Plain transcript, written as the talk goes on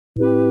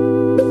In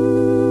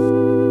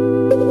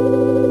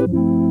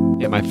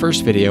my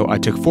first video, I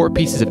took 4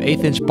 pieces of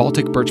 1/8"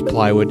 Baltic birch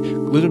plywood,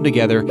 glued them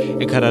together,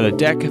 and cut out a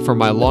deck for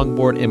my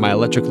longboard in my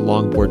electric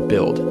longboard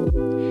build.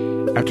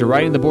 After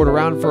riding the board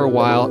around for a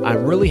while,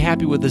 I'm really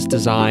happy with this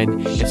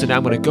design, and so now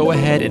I'm going to go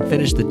ahead and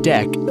finish the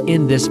deck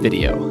in this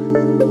video.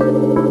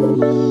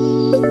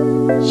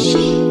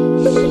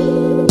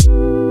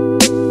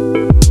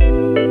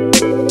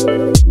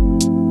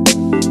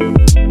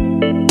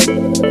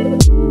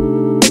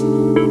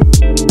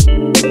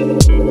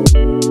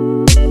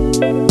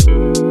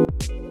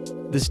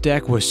 This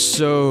deck was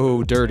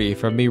so dirty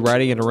from me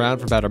riding it around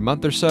for about a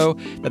month or so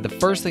that the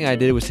first thing I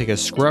did was take a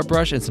scrub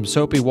brush and some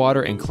soapy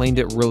water and cleaned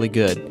it really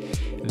good.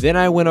 Then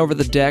I went over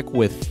the deck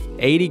with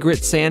 80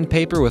 grit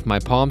sandpaper with my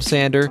palm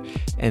sander,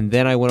 and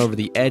then I went over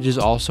the edges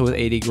also with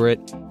 80 grit,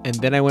 and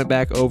then I went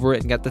back over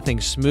it and got the thing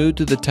smooth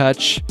to the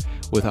touch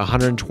with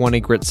 120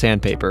 grit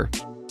sandpaper.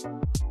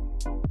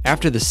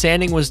 After the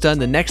sanding was done,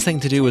 the next thing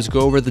to do was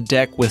go over the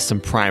deck with some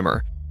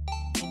primer.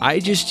 I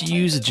just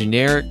use a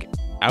generic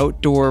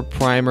outdoor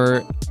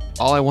primer.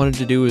 All I wanted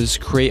to do was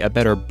create a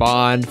better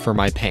bond for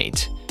my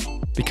paint.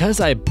 Because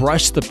I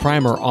brushed the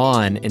primer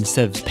on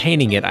instead of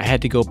painting it, I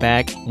had to go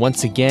back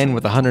once again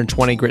with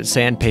 120 grit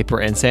sandpaper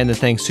and sand the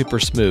thing super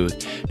smooth.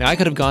 Now I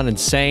could have gone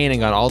insane and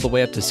gone all the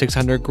way up to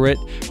 600 grit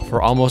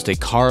for almost a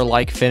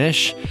car-like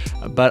finish,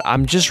 but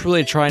I'm just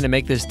really trying to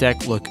make this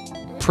deck look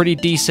pretty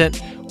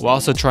decent while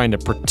also trying to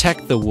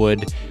protect the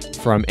wood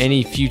from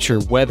any future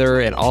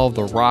weather and all of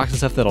the rocks and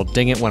stuff that'll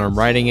ding it when I'm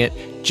riding it.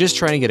 Just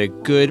trying to get a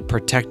good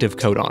protective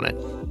coat on it.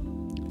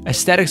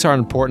 Aesthetics are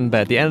important,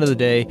 but at the end of the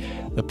day,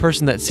 the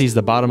person that sees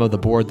the bottom of the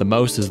board the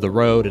most is the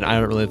road, and I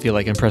don't really feel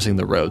like impressing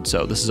the road,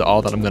 so this is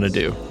all that I'm gonna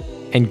do.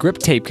 And grip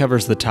tape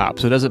covers the top,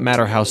 so it doesn't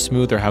matter how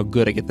smooth or how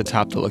good I get the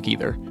top to look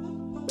either.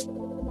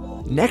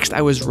 Next,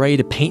 I was ready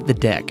to paint the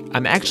deck.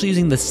 I'm actually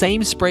using the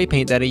same spray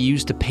paint that I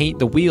used to paint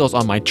the wheels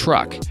on my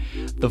truck.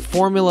 The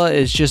formula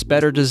is just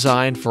better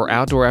designed for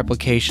outdoor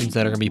applications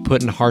that are going to be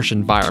put in harsh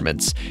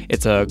environments.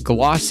 It's a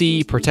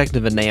glossy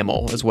protective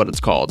enamel is what it's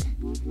called.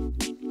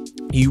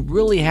 You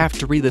really have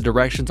to read the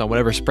directions on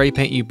whatever spray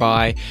paint you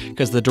buy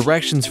because the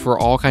directions for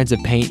all kinds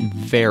of paint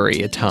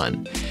vary a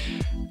ton.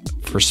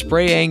 For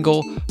spray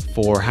angle,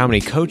 for how many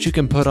coats you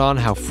can put on,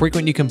 how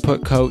frequent you can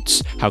put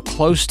coats, how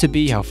close to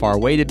be, how far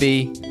away to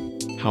be,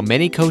 how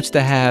many coats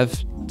to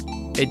have,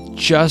 it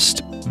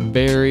just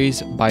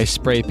varies by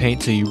spray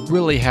paint, so you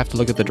really have to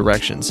look at the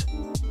directions.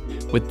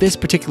 With this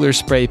particular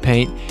spray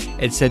paint,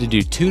 it said to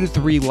do 2 to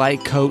 3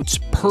 light coats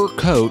per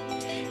coat,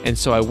 and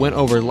so I went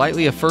over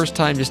lightly a first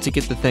time just to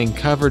get the thing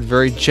covered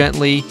very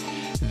gently.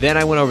 Then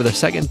I went over the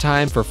second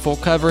time for full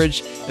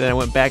coverage, and then I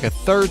went back a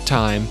third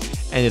time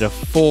and did a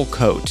full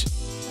coat.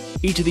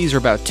 Each of these are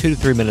about 2 to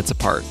 3 minutes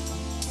apart.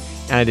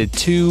 And I did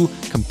 2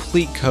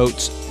 complete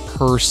coats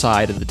per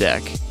side of the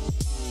deck.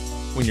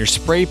 When you're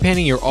spray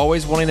painting, you're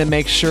always wanting to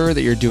make sure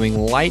that you're doing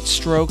light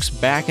strokes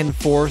back and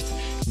forth,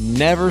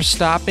 never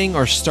stopping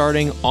or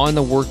starting on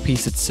the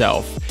workpiece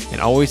itself. And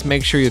always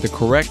make sure you're the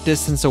correct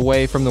distance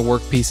away from the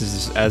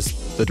workpieces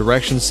as the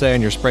directions say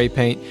on your spray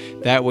paint.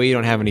 That way you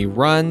don't have any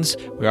runs.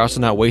 We're also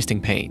not wasting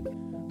paint.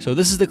 So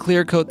this is the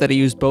clear coat that I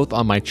used both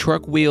on my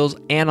truck wheels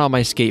and on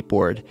my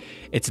skateboard.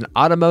 It's an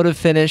automotive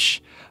finish,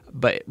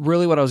 but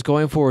really what I was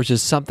going for was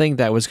just something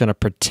that was going to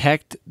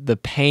protect the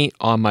paint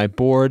on my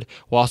board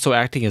while also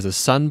acting as a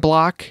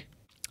sunblock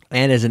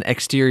and as an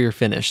exterior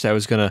finish that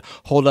was going to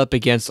hold up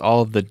against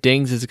all of the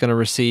dings it's going to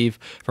receive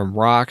from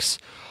rocks,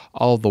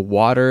 all of the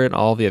water and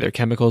all the other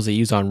chemicals they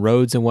use on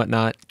roads and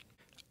whatnot.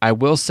 I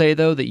will say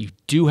though that you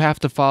do have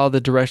to follow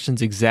the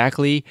directions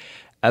exactly,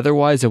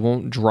 otherwise it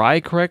won't dry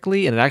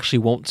correctly and it actually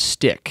won't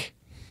stick.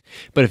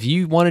 But if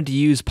you wanted to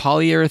use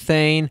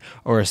polyurethane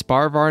or a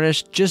spar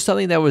varnish, just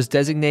something that was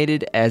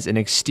designated as an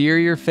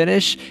exterior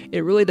finish,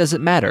 it really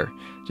doesn't matter.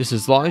 Just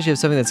as long as you have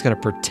something that's going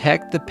to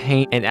protect the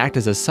paint and act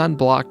as a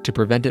sunblock to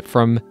prevent it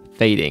from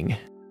fading.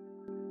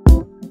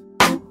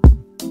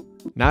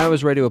 Now I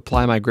was ready to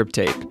apply my grip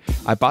tape.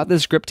 I bought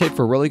this grip tape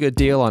for a really good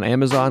deal on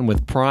Amazon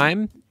with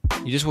Prime.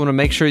 You just want to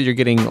make sure you're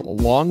getting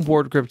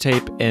longboard grip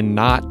tape and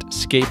not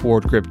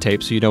skateboard grip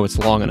tape so you know it's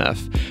long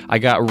enough. I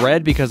got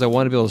red because I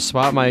wanted to be able to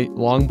spot my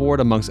longboard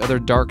amongst other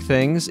dark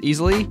things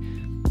easily.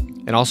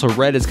 And also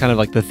red is kind of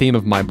like the theme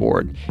of my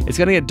board. It's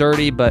going to get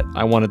dirty, but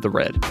I wanted the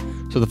red.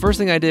 So the first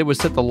thing I did was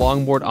set the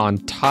longboard on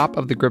top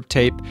of the grip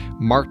tape,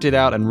 marked it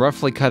out, and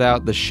roughly cut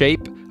out the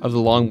shape of the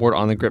longboard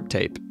on the grip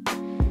tape.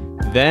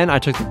 Then I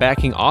took the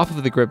backing off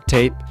of the grip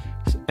tape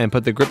and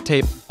put the grip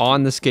tape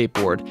on the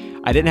skateboard.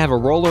 I didn't have a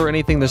roller or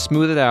anything to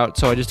smooth it out,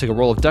 so I just took a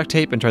roll of duct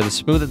tape and tried to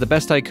smooth it the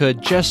best I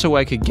could just so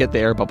I could get the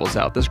air bubbles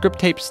out. This grip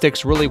tape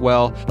sticks really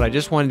well, but I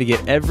just wanted to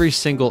get every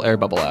single air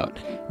bubble out.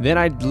 Then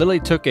I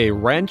literally took a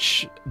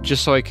wrench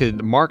just so I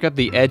could mark up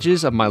the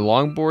edges of my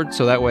longboard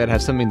so that way I'd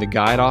have something to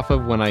guide off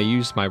of when I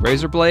used my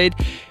razor blade.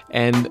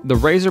 And the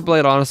razor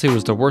blade honestly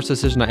was the worst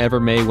decision I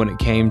ever made when it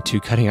came to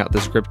cutting out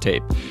this grip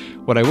tape.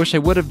 What I wish I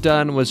would have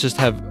done was just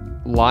have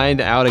lined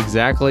out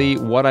exactly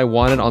what I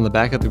wanted on the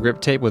back of the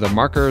grip tape with a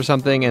marker or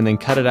something, and then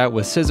cut it out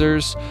with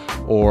scissors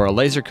or a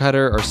laser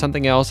cutter or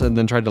something else, and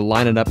then tried to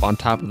line it up on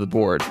top of the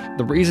board.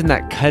 The reason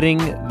that cutting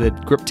the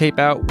grip tape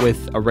out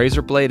with a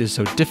razor blade is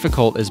so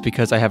difficult is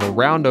because I have a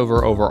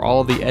roundover over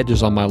all of the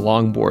edges on my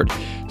longboard.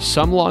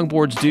 Some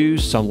longboards do,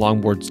 some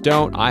longboards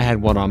don't. I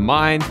had one on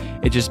mine.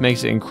 It just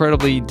makes it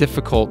incredibly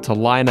difficult to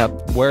line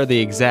up where the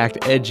exact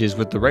edge is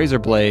with the razor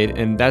blade,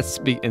 and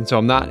so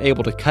I'm not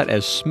able to cut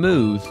as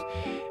smooth,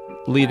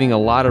 leaving a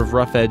lot of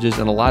rough edges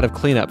and a lot of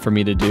cleanup for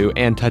me to do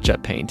and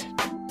touch-up paint.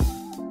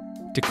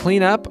 To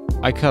clean up,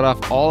 I cut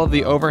off all of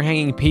the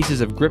overhanging pieces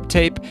of grip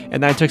tape,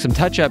 and then I took some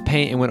touch-up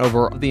paint and went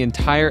over the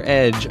entire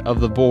edge of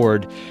the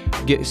board,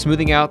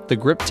 smoothing out the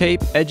grip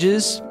tape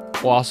edges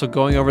while also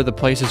going over the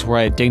places where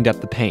I had dinged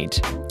up the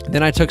paint.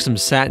 Then I took some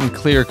satin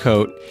clear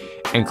coat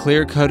and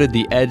clear coated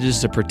the edges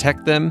to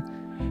protect them.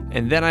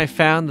 And then I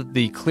found that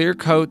the clear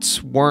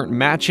coats weren't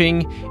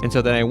matching, and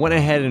so then I went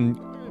ahead and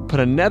put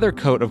another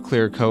coat of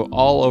clear coat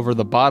all over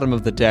the bottom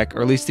of the deck,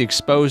 or at least the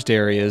exposed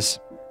areas,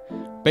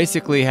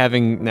 basically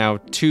having now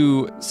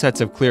 2 sets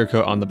of clear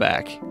coat on the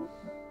back.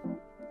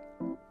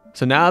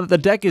 So now that the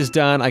deck is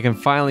done, I can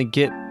finally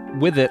get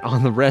with it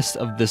on the rest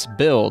of this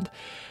build.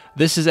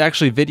 This is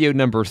actually video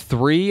number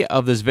 3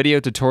 of this video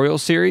tutorial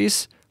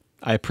series.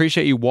 I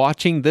appreciate you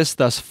watching this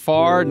thus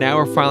far. Now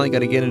we're finally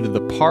going to get into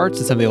the parts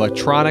and some of the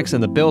electronics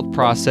and the build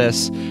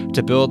process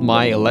to build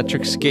my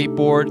electric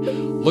skateboard.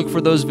 Look for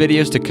those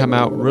videos to come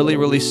out really,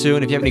 really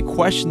soon. If you have any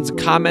questions,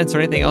 comments, or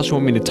anything else you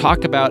want me to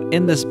talk about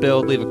in this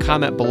build, leave a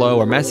comment below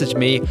or message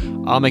me.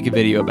 I'll make a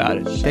video about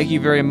it. Thank you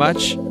very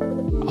much.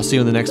 I'll see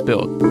you in the next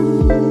build.